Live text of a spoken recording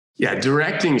Yeah,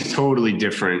 directing is totally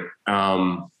different.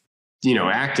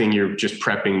 Acting, you're just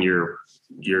prepping your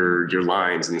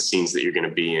lines and the scenes that you're going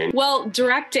to be in. Well,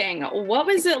 directing, what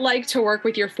was it like to work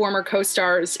with your former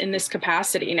co-stars in this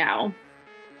capacity now?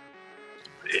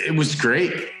 It was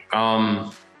great.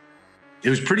 It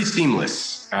was pretty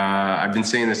seamless. I've been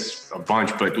saying this a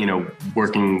bunch, but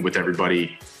working with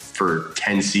everybody for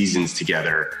 10 seasons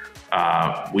together,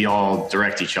 we all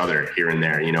direct each other here and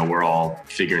there. We're all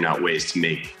figuring out ways to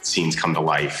make scenes come to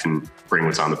life and bring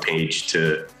what's on the page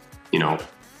to,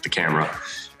 the camera.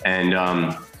 And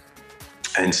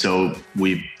so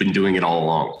we've been doing it all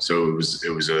along. So it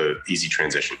was a easy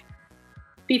transition.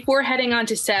 Before heading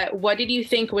onto set, what did you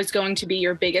think was going to be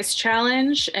your biggest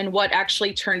challenge, and what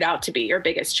actually turned out to be your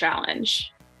biggest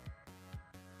challenge?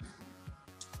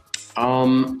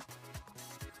 The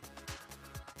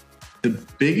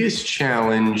biggest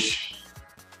challenge,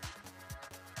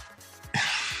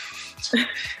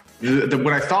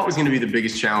 what I thought was going to be the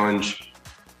biggest challenge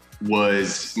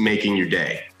was making your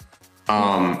day.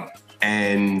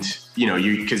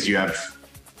 Because you have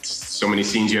so many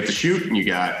scenes you have to shoot, and you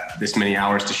got this many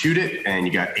hours to shoot it, and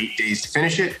you got 8 days to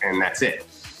finish it, and that's it.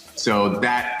 So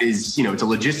that is, it's a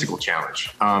logistical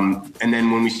challenge. And then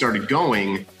when we started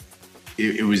going,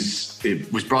 it was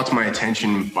brought to my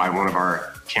attention by one of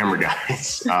our camera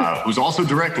guys, who's also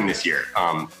directing this year,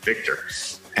 Victor,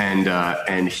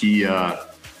 and he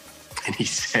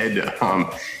said,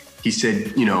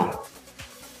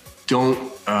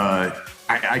 don't.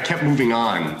 I kept moving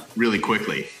on really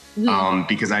quickly.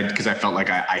 Because I felt like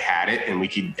I had it and we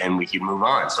could move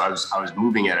on. So I was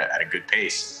moving at a good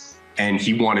pace, and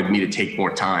he wanted me to take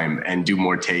more time and do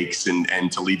more takes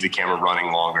and to leave the camera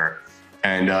running longer.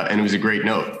 And it was a great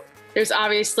note. There's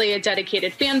obviously a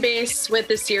dedicated fan base with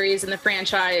the series and the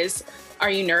franchise. Are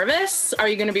you nervous? Are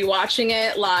you going to be watching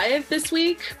it live this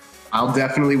week? I'll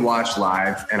definitely watch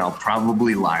live, and I'll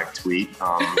probably live tweet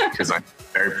because I'm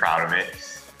very proud of it.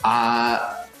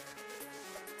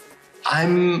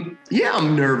 I'm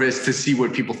nervous to see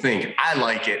what people think. I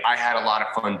like it. I had a lot of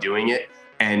fun doing it,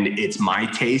 and it's my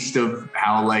taste of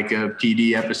how like a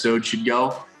PD episode should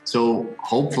go. So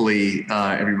hopefully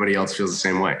everybody else feels the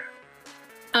same way.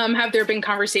 Have there been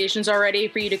conversations already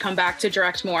for you to come back to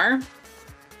direct more?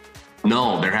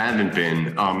 No, there haven't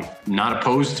been. Not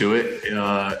opposed to it.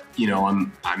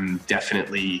 I'm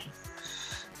definitely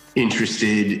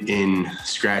interested in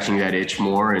scratching that itch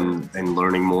more and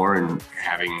learning more and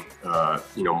having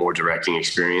more directing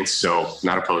experience. So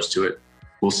not opposed to it.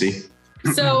 We'll see.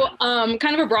 So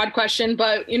kind of a broad question,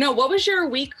 but what was your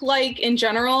week like in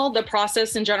general, the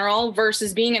process in general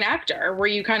versus being an actor? Were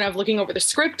you kind of looking over the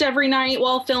script every night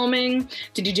while filming?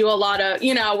 Did you do a lot of,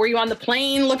 were you on the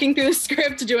plane looking through the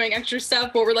script, doing extra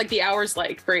stuff? What were like the hours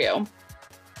like for you?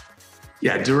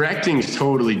 Yeah, directing is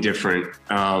totally different.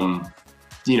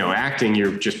 Acting,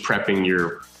 you're just prepping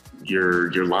your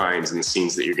lines and the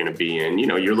scenes that you're going to be in.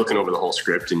 You're looking over the whole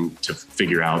script and to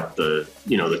figure out the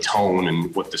tone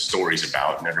and what the story's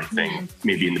about and everything,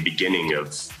 maybe in the beginning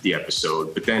of the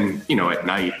episode. But then, at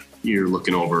night, you're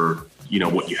looking over,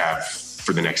 what you have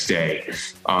for the next day.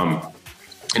 And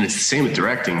it's the same with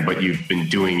directing, but you've been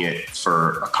doing it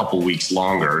for a couple weeks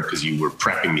longer because you were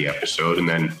prepping the episode. And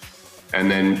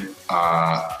then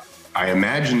I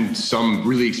imagine some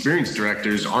really experienced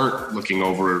directors aren't looking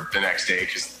over the next day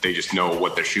because they just know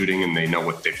what they're shooting and they know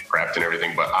what they've prepped and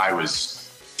everything. But I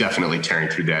was definitely tearing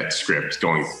through that script,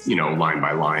 going, line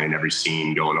by line in every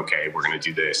scene, going, okay, we're going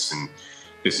to do this. And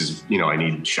this is, I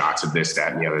need shots of this,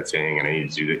 that, and the other thing. And I need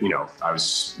to do that. I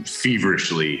was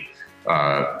feverishly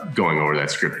going over that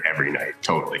script every night.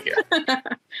 Totally, yeah.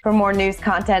 For more news,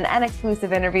 content, and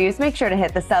exclusive interviews, make sure to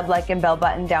hit the sub, like, and bell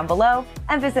button down below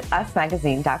and visit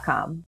usmagazine.com.